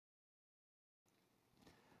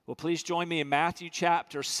Well, please join me in Matthew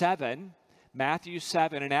chapter 7. Matthew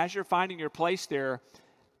 7. And as you're finding your place there,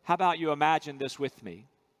 how about you imagine this with me?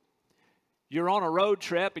 You're on a road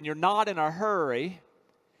trip and you're not in a hurry.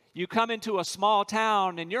 You come into a small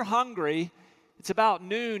town and you're hungry. It's about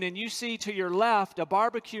noon and you see to your left a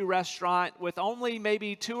barbecue restaurant with only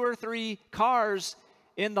maybe 2 or 3 cars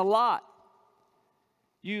in the lot.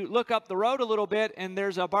 You look up the road a little bit and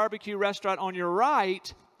there's a barbecue restaurant on your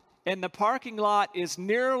right and the parking lot is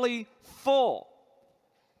nearly full.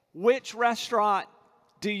 Which restaurant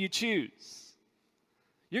do you choose?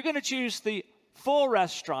 You're going to choose the full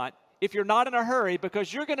restaurant if you're not in a hurry,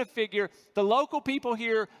 because you're going to figure the local people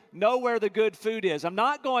here know where the good food is. I'm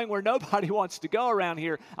not going where nobody wants to go around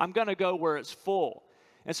here. I'm going to go where it's full.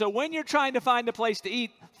 And so when you're trying to find a place to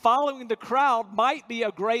eat, following the crowd might be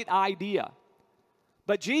a great idea.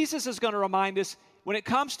 But Jesus is going to remind us, when it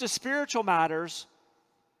comes to spiritual matters,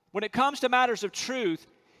 when it comes to matters of truth,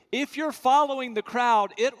 if you're following the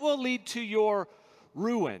crowd, it will lead to your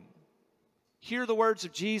ruin. Hear the words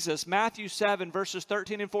of Jesus, Matthew 7, verses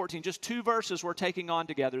 13 and 14. Just 2 verses we're taking on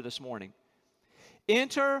together this morning.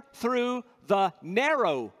 Enter through the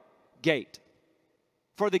narrow gate.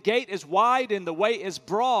 For the gate is wide and the way is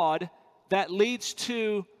broad that leads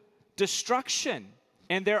to destruction.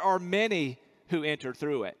 And there are many who enter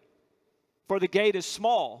through it. For the gate is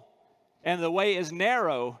small and the way is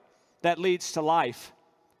narrow that leads to life.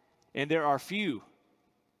 And there are few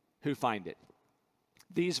who find it.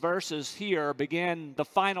 These verses here begin the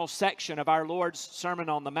final section of our Lord's Sermon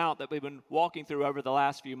on the Mount that we've been walking through over the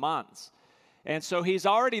last few months. And so he's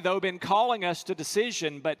already, though, been calling us to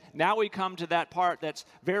decision, but now we come to that part that's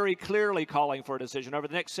very clearly calling for a decision. Over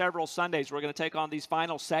the next several Sundays, we're going to take on these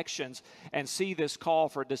final sections and see this call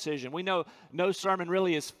for a decision. We know no sermon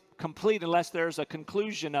really is complete unless there's a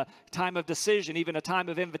conclusion, a time of decision, even a time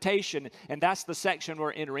of invitation, and that's the section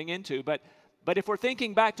we're entering into. But if we're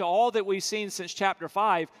thinking back to all that we've seen since chapter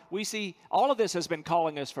 5, we see all of this has been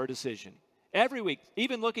calling us for a decision. Every week,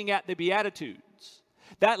 even looking at the Beatitudes,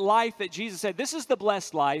 that life that Jesus said, this is the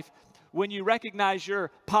blessed life when you recognize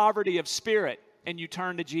your poverty of spirit and you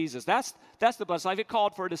turn to Jesus. That's the blessed life. It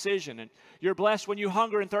called for a decision. And you're blessed when you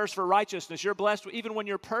hunger and thirst for righteousness. You're blessed even when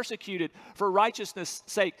you're persecuted for righteousness'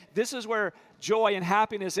 sake. This is where joy and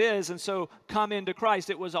happiness is, and so come into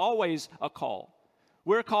Christ. It was always a call.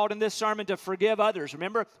 We're called in this sermon to forgive others.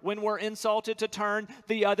 Remember, when we're insulted, to turn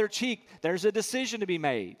the other cheek. There's a decision to be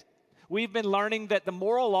made. We've been learning that the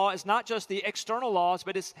moral law is not just the external laws,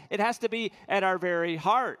 but it has to be at our very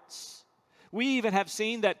hearts. We even have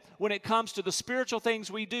seen that when it comes to the spiritual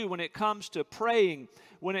things we do, when it comes to praying,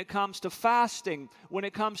 when it comes to fasting, when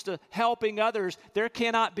it comes to helping others, there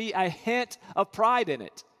cannot be a hint of pride in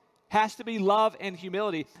it. Has to be love and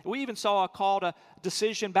humility. We even saw a call to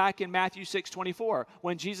decision back in Matthew 6:24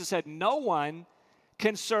 when Jesus said, no one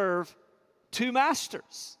can serve 2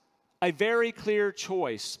 masters. A very clear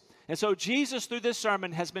choice. And so Jesus, through this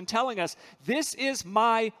sermon, has been telling us, this is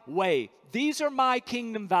my way. These are my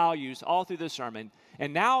kingdom values all through this sermon.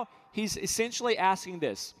 And now he's essentially asking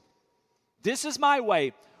this. This is my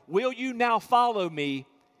way. Will you now follow me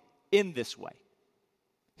in this way?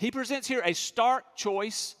 He presents here a stark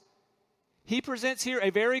choice. He presents here a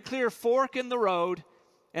very clear fork in the road.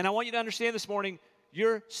 And I want you to understand this morning,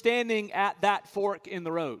 you're standing at that fork in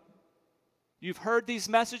the road. You've heard these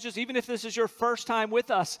messages. Even if this is your first time with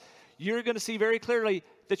us, you're going to see very clearly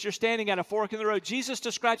that you're standing at a fork in the road. Jesus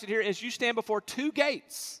describes it here as you stand before 2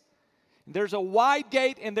 gates. There's a wide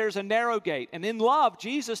gate and there's a narrow gate. And in love,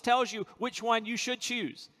 Jesus tells you which one you should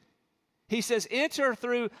choose. He says, enter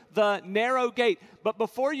through the narrow gate. But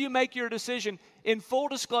before you make your decision, in full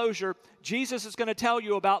disclosure, Jesus is going to tell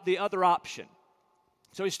you about the other option.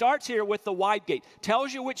 So he starts here with the wide gate,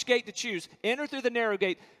 tells you which gate to choose, enter through the narrow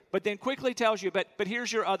gate, but then quickly tells you, but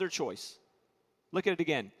here's your other choice. Look at it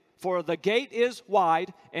again. For the gate is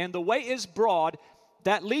wide and the way is broad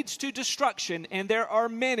that leads to destruction, and there are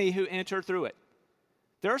many who enter through it.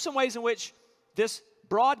 There are some ways in which this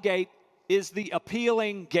broad gate is the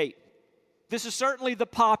appealing gate. This is certainly the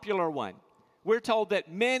popular one. We're told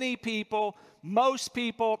that many people, most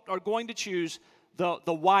people are going to choose the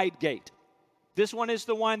wide gate. This one is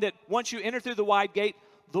the one that once you enter through the wide gate,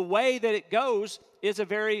 the way that it goes is a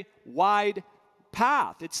very wide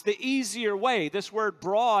path. It's the easier way. This word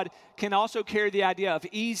broad can also carry the idea of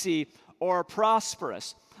easy or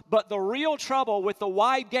prosperous. But the real trouble with the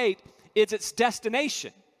wide gate is its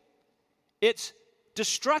destination. It's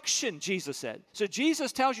destruction, Jesus said. So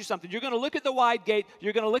Jesus tells you something. You're going to look at the wide gate,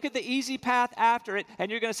 you're going to look at the easy path after it,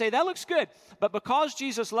 and you're going to say, that looks good. But because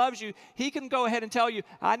Jesus loves you, he can go ahead and tell you,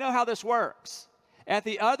 I know how this works. at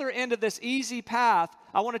the other end of this easy path,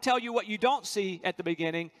 I want to tell you what you don't see at the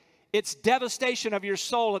beginning. It's devastation of your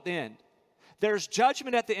soul at the end. There's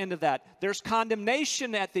judgment at the end of that. There's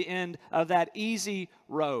condemnation at the end of that easy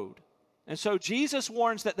road. And so Jesus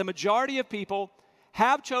warns that the majority of people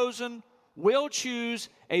have chosen, will choose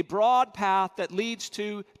a broad path that leads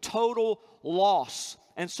to total loss.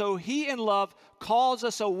 And so he in love calls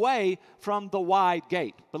us away from the wide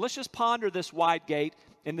gate. But let's just ponder this wide gate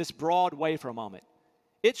in this broad way for a moment.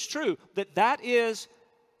 It's true that that is,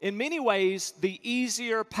 in many ways, the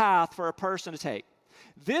easier path for a person to take.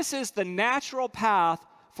 This is the natural path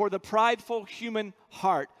for the prideful human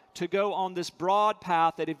heart to go on this broad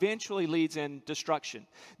path that eventually leads in destruction.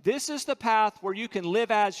 This is the path where you can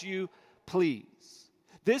live as you please.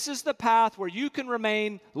 This is the path where you can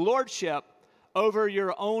remain lordship over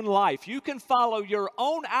your own life. You can follow your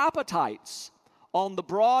own appetites on the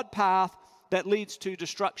broad path that leads to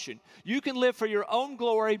destruction. You can live for your own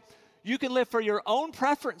glory. You can live for your own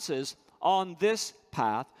preferences on this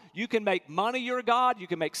path. You can make money your God. You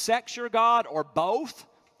can make sex your God, or both.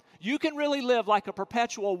 You can really live like a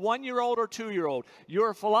perpetual 1-year-old or 2-year-old.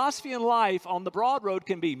 Your philosophy in life on the broad road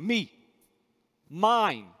can be me,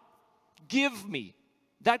 mine, give me.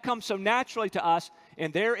 That comes so naturally to us,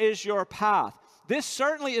 and there is your path. This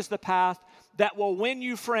certainly is the path that will win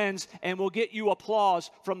you friends and will get you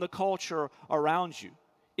applause from the culture around you.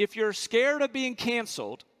 If you're scared of being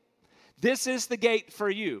canceled, this is the gate for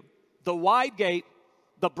you. The wide gate,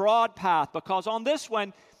 the broad path, because on this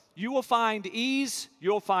one, you will find ease,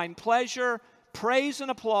 you'll find pleasure, praise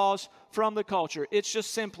and applause from the culture. It's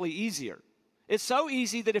just simply easier. It's so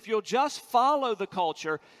easy that if you'll just follow the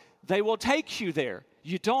culture, they will take you there.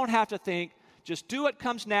 You don't have to think. Just do what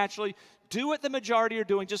comes naturally. Do what the majority are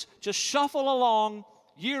doing. Just shuffle along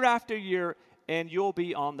year after year, and you'll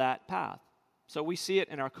be on that path. So we see it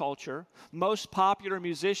in our culture. Most popular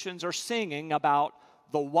musicians are singing about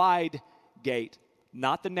the wide gate,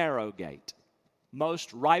 not the narrow gate.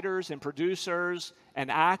 Most writers and producers and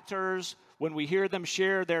actors, when we hear them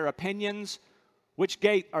share their opinions, which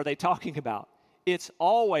gate are they talking about? It's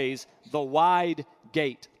always the wide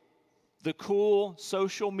gate. The cool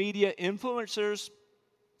social media influencers,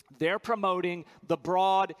 they're promoting the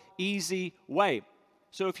broad, easy way.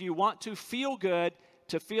 So if you want to feel good,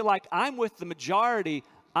 to feel like I'm with the majority,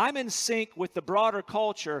 I'm in sync with the broader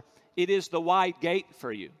culture, it is the wide gate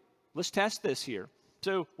for you. Let's test this here.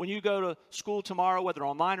 So when you go to school tomorrow, whether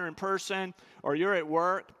online or in person, or you're at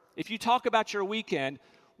work, if you talk about your weekend,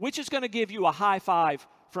 which is going to give you a high five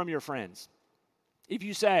from your friends? If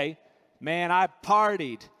you say, man, I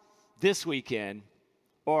partied this weekend,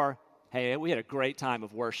 or, hey, we had a great time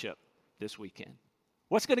of worship this weekend.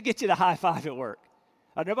 What's going to get you the high five at work?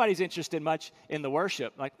 Nobody's interested much in the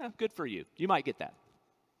worship. Like, good for you. You might get that.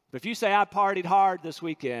 But if you say, I partied hard this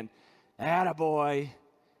weekend, attaboy,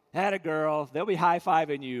 attagirl, they'll be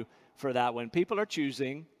high-fiving you for that one. Most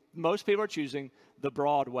people are choosing the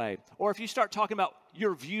broad way. Or if you start talking about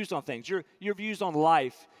your views on things, your views on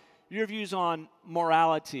life, your views on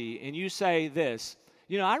morality, and you say this,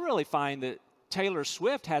 I really find that Taylor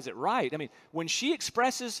Swift has it right. I mean, when she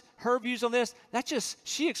expresses her views on this,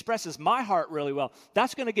 she expresses my heart really well.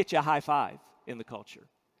 That's going to get you a high five in the culture.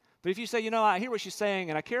 But if you say, I hear what she's saying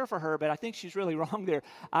and I care for her, but I think she's really wrong there.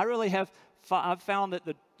 I've found that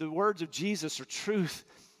the words of Jesus are truth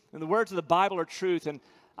and the words of the Bible are truth. And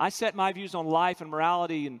I set my views on life and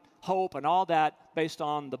morality and hope and all that based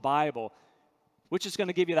on the Bible. Which is going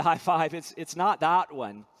to give you the high five? It's not that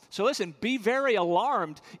one. So listen, be very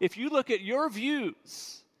alarmed if you look at your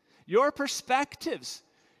views, your perspectives,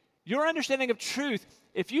 your understanding of truth.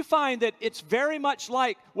 If you find that it's very much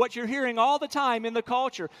like what you're hearing all the time in the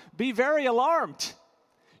culture, be very alarmed.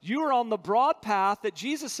 You are on the broad path that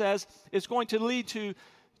Jesus says is going to lead to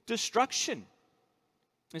destruction.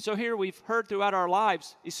 And so here we've heard throughout our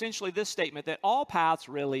lives essentially this statement that all paths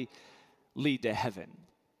really lead to heaven.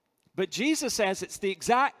 But Jesus says it's the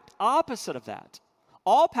exact opposite of that.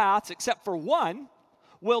 All paths except for one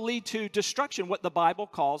will lead to destruction, what the Bible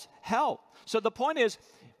calls hell. So the point is,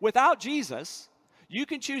 without Jesus, you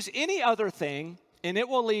can choose any other thing and it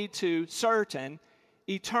will lead to certain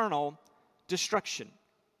eternal destruction.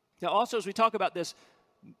 Now also, as we talk about this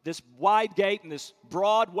wide gate and this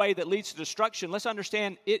broad way that leads to destruction, let's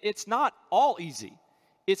understand it's not all easy.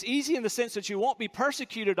 It's easy in the sense that you won't be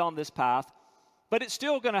persecuted on this path, but it's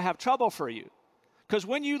still going to have trouble for you. Because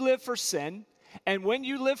when you live for sin and when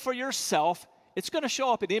you live for yourself, it's going to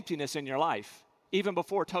show up in emptiness in your life, even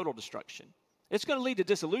before total destruction. It's going to lead to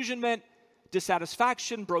disillusionment,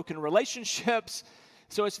 dissatisfaction, broken relationships.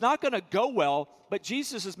 So it's not going to go well, but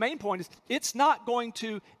Jesus' main point is it's not going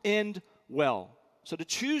to end well. So to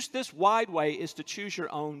choose this wide way is to choose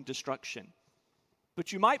your own destruction.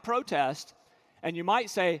 But you might protest, and you might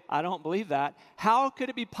say, I don't believe that. How could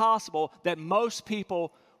it be possible that most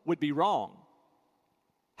people would be wrong?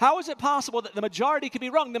 How is it possible that the majority could be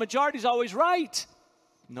wrong? The majority is always right.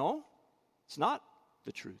 No, it's not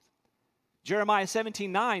the truth. Jeremiah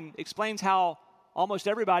 17:9 explains how almost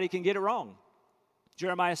everybody can get it wrong.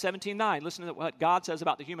 Jeremiah 17:9, listen to what God says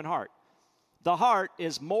about the human heart. The heart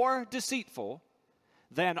is more deceitful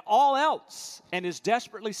than all else and is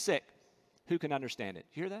desperately sick. Who can understand it?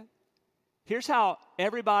 Hear that? Here's how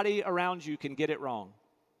everybody around you can get it wrong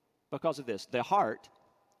because of this. The heart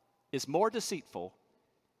is more deceitful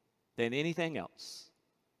than anything else.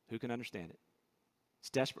 Who can understand it? It's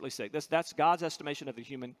desperately sick. That's God's estimation of the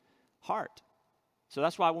human heart. So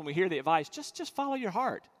that's why when we hear the advice, just follow your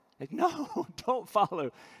heart. Like, no, don't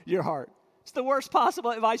follow your heart. It's the worst possible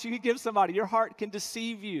advice you could give somebody. Your heart can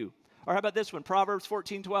deceive you. Or how about this one? Proverbs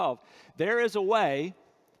 14:12. There is a way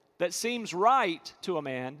that seems right to a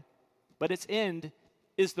man, but its end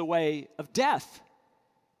is the way of death.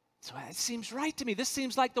 So it seems right to me. This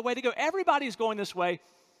seems like the way to go. Everybody's going this way,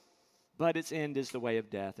 but its end is the way of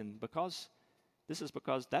death. And because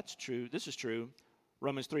that's true, this is true,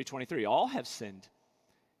 Romans 3:23, all have sinned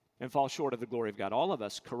and fall short of the glory of God. All of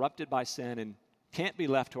us corrupted by sin and can't be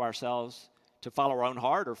left to ourselves to follow our own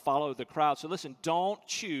heart or follow the crowd. So listen, don't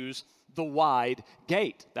choose the wide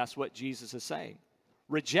gate. That's what Jesus is saying.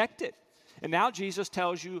 Reject it. And now Jesus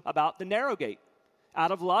tells you about the narrow gate.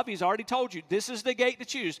 Out of love, he's already told you, this is the gate to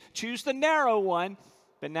choose. Choose the narrow one.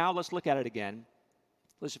 But now let's look at it again.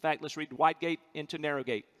 Let's read the wide gate into narrow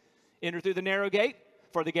gate. Enter through the narrow gate,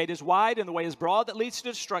 for the gate is wide and the way is broad that leads to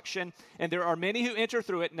destruction, and there are many who enter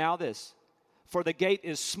through it. Now this, for the gate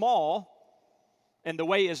is small and the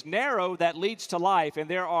way is narrow that leads to life, and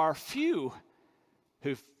there are few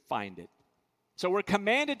who find it. So we're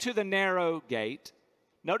commanded to the narrow gate.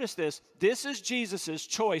 Notice this. This is Jesus'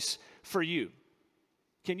 choice for you.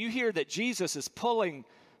 Can you hear that Jesus is pulling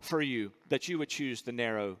for you that you would choose the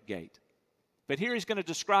narrow gate? But here he's going to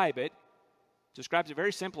describe it. Describes it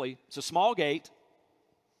very simply. It's a small gate.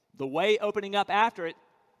 The way opening up after it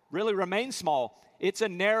really remains small. It's a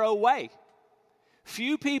narrow way.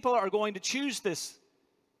 Few people are going to choose this.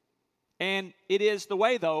 And it is the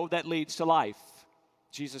way, though, that leads to life.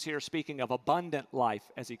 Jesus here is speaking of abundant life,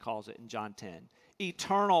 as he calls it in John 10.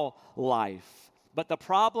 Eternal life. But the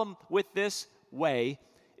problem with this way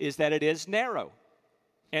is that it is narrow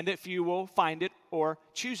and that few will find it or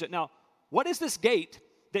choose it. Now, what is this gate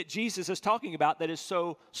that Jesus is talking about that is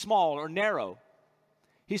so small or narrow?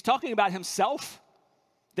 He's talking about himself,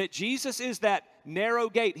 that Jesus is that narrow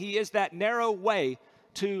gate. He is that narrow way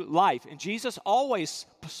to life. And Jesus always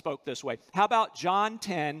spoke this way. How about John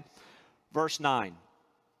 10, verse 9?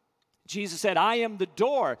 Jesus said, I am the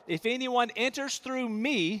door. If anyone enters through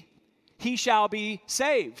me, he shall be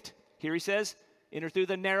saved. Here he says, enter through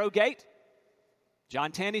the narrow gate.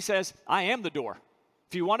 John 10, he says, I am the door.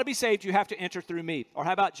 If you want to be saved, you have to enter through me. Or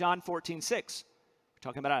how about John 14:6? We're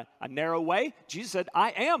talking about a narrow way. Jesus said, I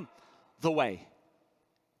am the way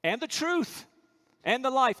and the truth and the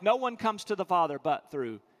life. No one comes to the Father but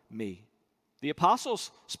through me. The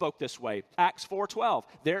apostles spoke this way. Acts 4:12,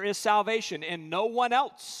 there is salvation in no one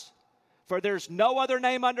else, for there's no other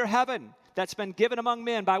name under heaven that's been given among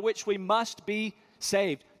men by which we must be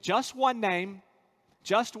saved. Just one name,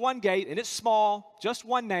 just one gate, and it's small, just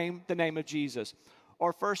one name, the name of Jesus.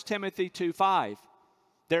 Or 1 Timothy 2:5,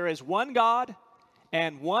 there is one God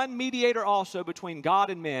and one mediator also between God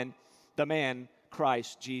and men, the man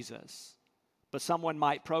Christ Jesus. But someone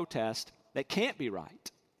might protest, that can't be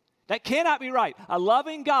right. That cannot be right. A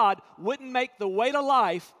loving God wouldn't make the way to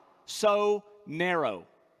life so narrow.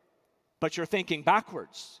 But you're thinking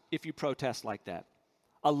backwards if you protest like that.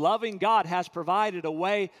 A loving God has provided a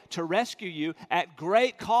way to rescue you at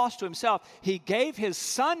great cost to himself. He gave his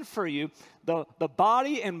son for you, the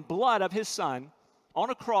body and blood of his son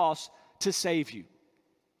on a cross to save you.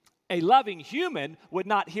 A loving human would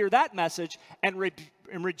not hear that message and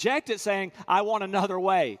reject it, saying, I want another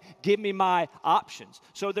way. Give me my options.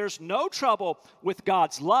 So there's no trouble with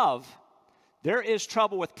God's love. There is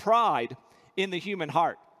trouble with pride in the human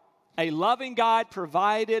heart. A loving God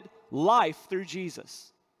provided life through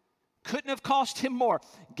Jesus. Couldn't have cost him more.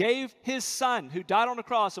 Gave his son who died on the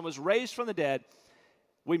cross and was raised from the dead.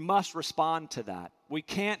 We must respond to that. We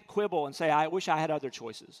can't quibble and say, I wish I had other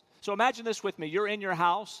choices. So imagine this with me. You're in your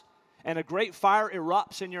house and a great fire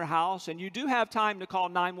erupts in your house and you do have time to call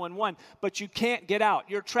 911, but you can't get out.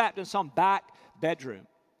 You're trapped in some back bedroom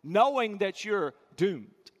knowing that you're doomed.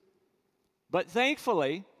 But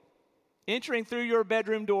thankfully, entering through your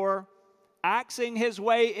bedroom door axing his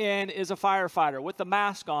way in is a firefighter with the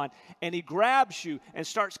mask on, and he grabs you and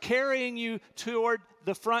starts carrying you toward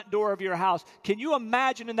the front door of your house. Can you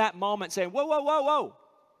imagine in that moment saying, whoa, whoa, whoa, whoa,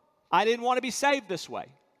 I didn't want to be saved this way.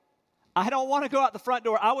 I don't want to go out the front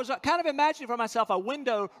door. I was kind of imagining for myself a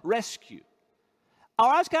window rescue. Or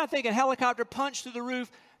I was kind of thinking helicopter punch through the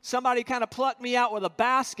roof, somebody kind of plucked me out with a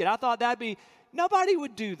basket. I thought nobody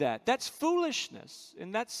would do that. That's foolishness.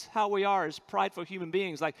 And that's how we are as prideful human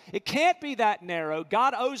beings. Like, it can't be that narrow.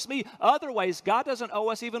 God owes me other ways. God doesn't owe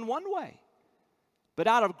us even one way. But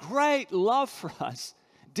out of great love for us,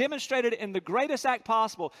 demonstrated in the greatest act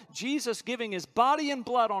possible, Jesus giving his body and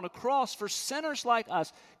blood on a cross for sinners like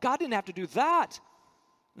us. God didn't have to do that.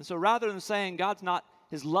 And so rather than saying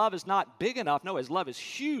his love is not big enough, no, his love is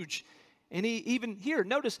huge. And he even here,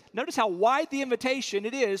 notice how wide the invitation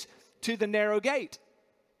it is to the narrow gate.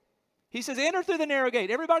 He says, enter through the narrow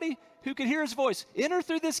gate. Everybody who can hear his voice, enter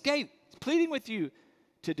through this gate. He's pleading with you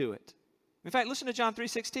to do it. In fact, listen to John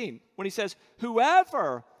 3:16 when he says,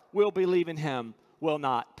 whoever will believe in him will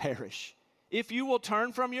not perish. If you will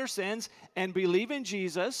turn from your sins and believe in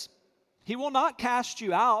Jesus, he will not cast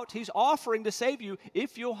you out. He's offering to save you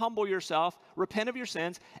if you'll humble yourself, repent of your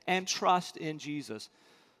sins, and trust in Jesus.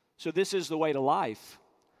 So this is the way to life,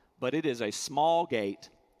 but it is a small gate.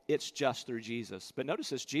 It's just through Jesus. But notice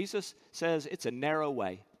this, Jesus says it's a narrow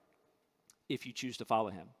way if you choose to follow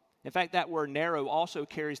him. In fact, that word narrow also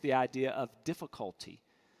carries the idea of difficulty.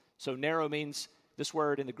 So narrow means, this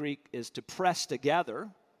word in the Greek is to press together,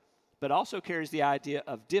 but also carries the idea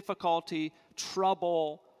of difficulty,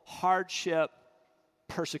 trouble, hardship,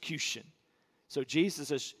 persecution. So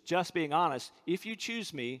Jesus is just being honest. If you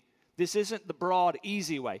choose me, this isn't the broad,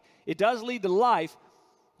 easy way. It does lead to life,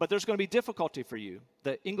 but there's going to be difficulty for you.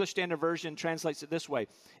 The English Standard Version translates it this way.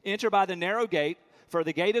 Enter by the narrow gate, for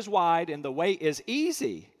the gate is wide and the way is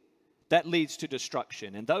easy that leads to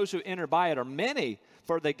destruction. And those who enter by it are many,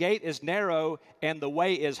 for the gate is narrow and the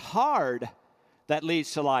way is hard that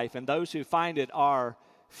leads to life. And those who find it are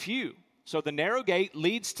few. So the narrow gate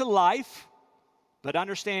leads to life, but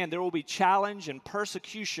understand there will be challenge and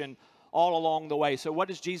persecution all along the way. So what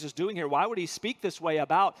is Jesus doing here? Why would he speak this way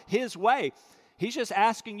about his way? He's just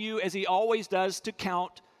asking you, as he always does, to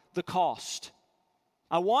count the cost.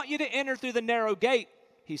 I want you to enter through the narrow gate,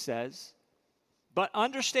 he says, but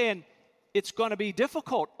understand it's going to be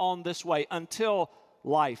difficult on this way until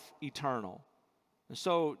life eternal. And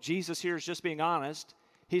so Jesus here is just being honest.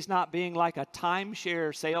 He's not being like a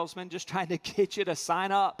timeshare salesman just trying to get you to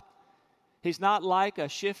sign up. He's not like a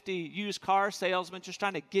shifty used car salesman just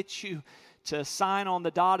trying to get you to sign on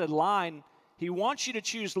the dotted line. He wants you to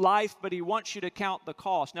choose life, but he wants you to count the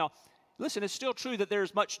cost. Now, listen, it's still true that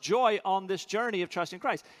there's much joy on this journey of trusting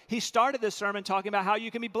Christ. He started this sermon talking about how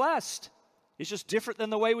you can be blessed. It's just different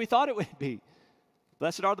than the way we thought it would be.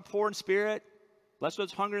 Blessed are the poor in spirit. Blessed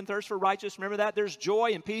those hunger and thirst for righteousness. Remember that? There's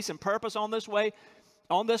joy and peace and purpose on this way.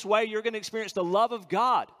 On this way, you're going to experience the love of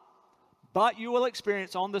God. But you will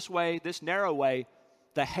experience on this way, this narrow way,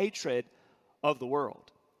 the hatred of the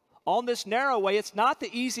world. On this narrow way, it's not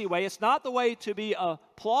the easy way. It's not the way to be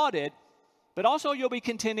applauded. But also you'll be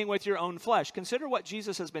contending with your own flesh. Consider what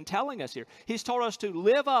Jesus has been telling us here. He's told us to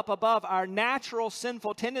live up above our natural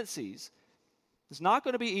sinful tendencies. It's not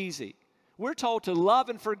going to be easy. We're told to love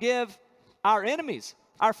and forgive our enemies.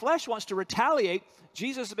 Our flesh wants to retaliate.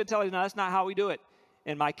 Jesus has been telling us, no, that's not how we do it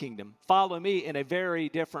in my kingdom. Follow me in a very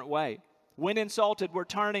different way. When insulted, we're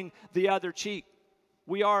turning the other cheek.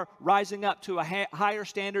 We are rising up to a higher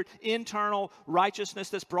standard, internal righteousness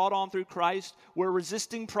that's brought on through Christ. We're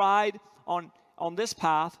resisting pride on this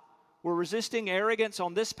path. We're resisting arrogance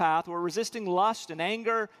on this path. We're resisting lust and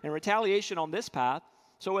anger and retaliation on this path.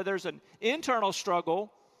 So there's an internal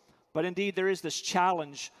struggle, but indeed there is this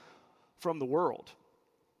challenge from the world.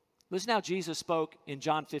 Listen how Jesus spoke in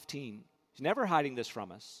John 15. He's never hiding this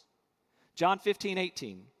from us. John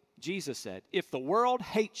 15:18, Jesus said, if the world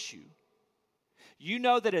hates you, you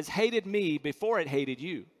know that it has hated me before it hated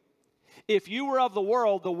you. If you were of the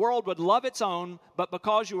world would love its own, but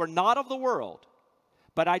because you are not of the world,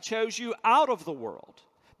 but I chose you out of the world,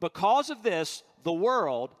 because of this, the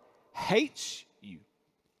world hates you.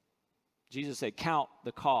 Jesus said, count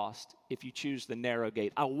the cost if you choose the narrow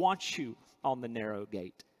gate. I want you on the narrow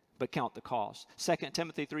gate, but count the cost. 2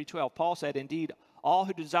 Timothy 3:12, Paul said, indeed, all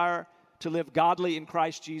who desire to live godly in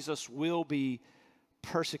Christ Jesus will be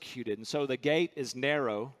persecuted. And so the gate is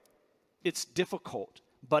narrow. It's difficult,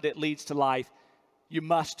 but it leads to life. You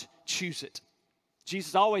must choose it.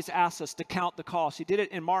 Jesus always asks us to count the cost. He did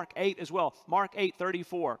it in Mark 8 as well. Mark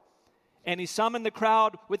 8:34. And he summoned the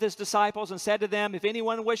crowd with his disciples and said to them, if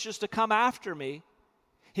anyone wishes to come after me,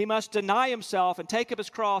 He must deny himself and take up his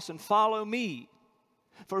cross and follow me.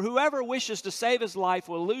 For whoever wishes to save his life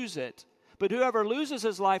will lose it, but whoever loses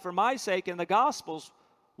his life for my sake and the gospel's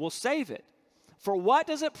will save it. For what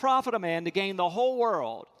does it profit a man to gain the whole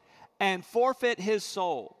world and forfeit his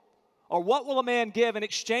soul? Or what will a man give in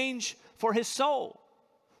exchange for his soul?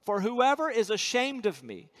 For whoever is ashamed of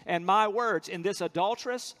me and my words in this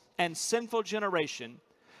adulterous and sinful generation,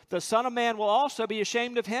 the Son of Man will also be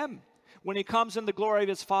ashamed of him when he comes in the glory of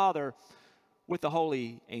his Father with the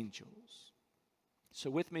holy angels. So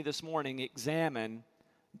with me this morning, examine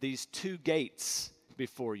these two gates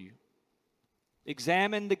before you.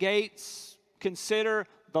 Examine the gates, consider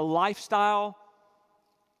the lifestyle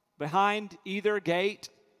behind either gate,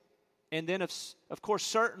 and then, of course,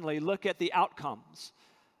 certainly look at the outcomes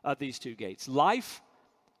of these two gates, life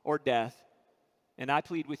or death. And I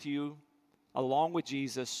plead with you, along with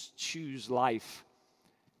Jesus, choose life.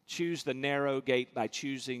 Choose the narrow gate by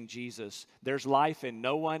choosing Jesus. There's life in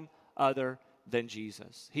no one other than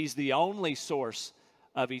Jesus. He's the only source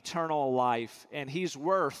of eternal life, and he's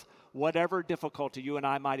worth whatever difficulty you and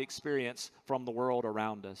I might experience from the world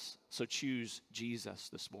around us. So choose Jesus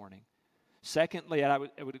this morning. Secondly, I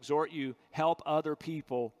would exhort you, help other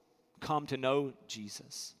people come to know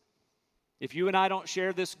Jesus. If you and I don't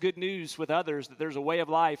share this good news with others, that there's a way of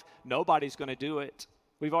life, nobody's going to do it.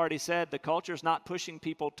 We've already said the culture is not pushing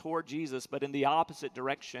people toward Jesus, but in the opposite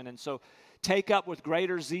direction. And so take up with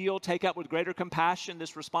greater zeal, take up with greater compassion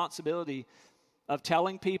this responsibility of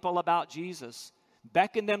telling people about Jesus.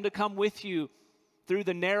 Beckon them to come with you through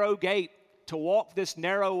the narrow gate, to walk this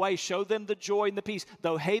narrow way. Show them the joy and the peace.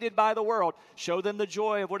 Though hated by the world, show them the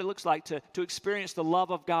joy of what it looks like to experience the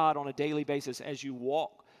love of God on a daily basis as you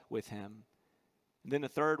walk with him. And then the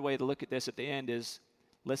third way to look at this at the end is,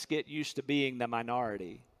 let's get used to being the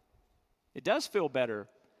minority. It does feel better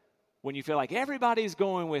when you feel like everybody's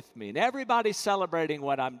going with me and everybody's celebrating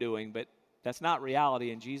what I'm doing, but that's not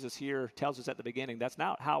reality. And Jesus here tells us at the beginning, that's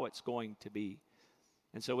not how it's going to be.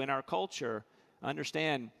 And so in our culture,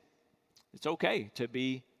 understand it's okay to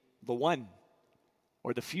be the one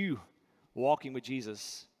or the few walking with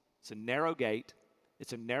Jesus. It's a narrow gate.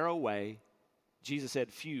 It's a narrow way. Jesus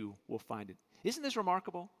said few will find it. Isn't this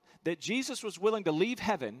remarkable? That Jesus was willing to leave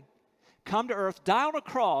heaven, come to earth, die on a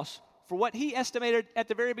cross for what he estimated at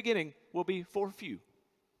the very beginning will be for few.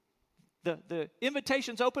 The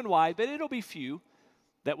invitation's open wide, but it'll be few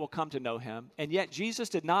that will come to know him. And yet Jesus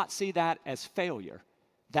did not see that as failure.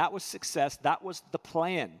 That was success. That was the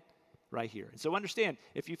plan right here. And so understand,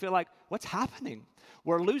 if you feel like, what's happening?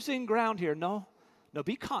 We're losing ground here. No,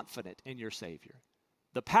 be confident in your Savior.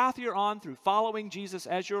 The path you're on through following Jesus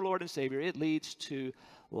as your Lord and Savior, it leads to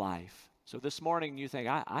life. So this morning you think,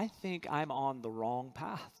 I think I'm on the wrong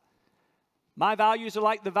path. My values are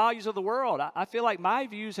like the values of the world. I feel like my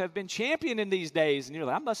views have been championed in these days. And you're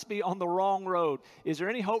like, I must be on the wrong road. Is there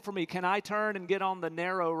any hope for me? Can I turn and get on the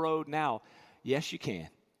narrow road now? Yes, you can.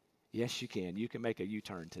 Yes, you can. You can make a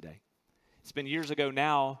U-turn today. It's been years ago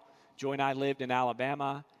now. Joy and I lived in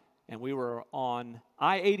Alabama, and we were on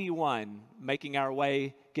I-81 making our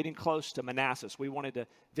way, getting close to Manassas. We wanted to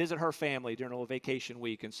visit her family during a little vacation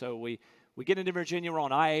week, and so we get into Virginia, we're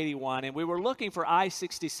on I-81, and we were looking for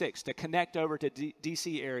I-66 to connect over to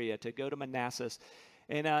D.C. area to go to Manassas.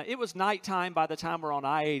 And it was nighttime by the time we're on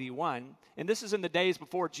I-81, and this is in the days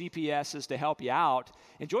before GPS is to help you out.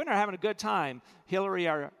 And Joy and I are having a good time. Hillary,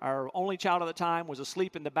 our only child at the time, was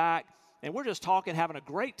asleep in the back, and we're just talking, having a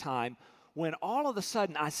great time, when all of a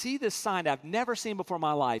sudden I see this sign I've never seen before in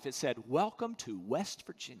my life. It said, "Welcome to West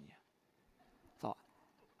Virginia."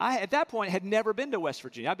 I, at that point, had never been to West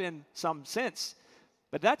Virginia. I've been some since.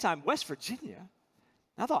 But at that time, West Virginia.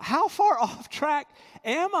 I thought, how far off track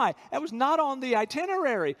am I? That was not on the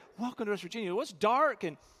itinerary. Welcome to West Virginia. It was dark,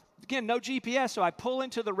 and again, no GPS, so I pull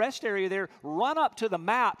into the rest area there, run up to the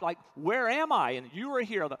map, like, where am I? And you were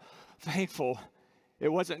here. Thankful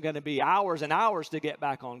it wasn't going to be hours and hours to get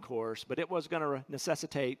back on course, but it was going to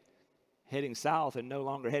necessitate heading south and no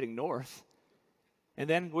longer heading north. And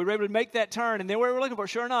then we were able to make that turn, and then we were looking for,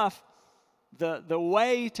 sure enough, the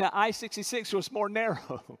way to I-66 was more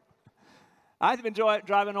narrow. I've been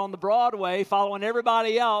driving on the Broadway, following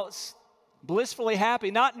everybody else, blissfully happy,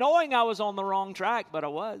 not knowing I was on the wrong track, but I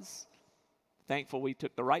was. Thankful we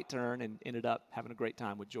took the right turn and ended up having a great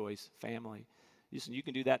time with Joy's family. Listen, you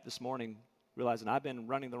can do that this morning, realizing I've been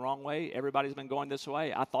running the wrong way. Everybody's been going this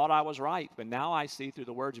way. I thought I was right, but now I see through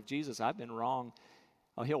the words of Jesus I've been wrong.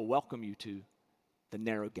 Oh, he'll welcome you to the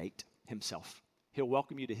narrow gate himself. He'll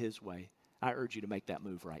welcome you to his way. I urge you to make that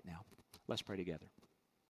move right now. Let's pray together.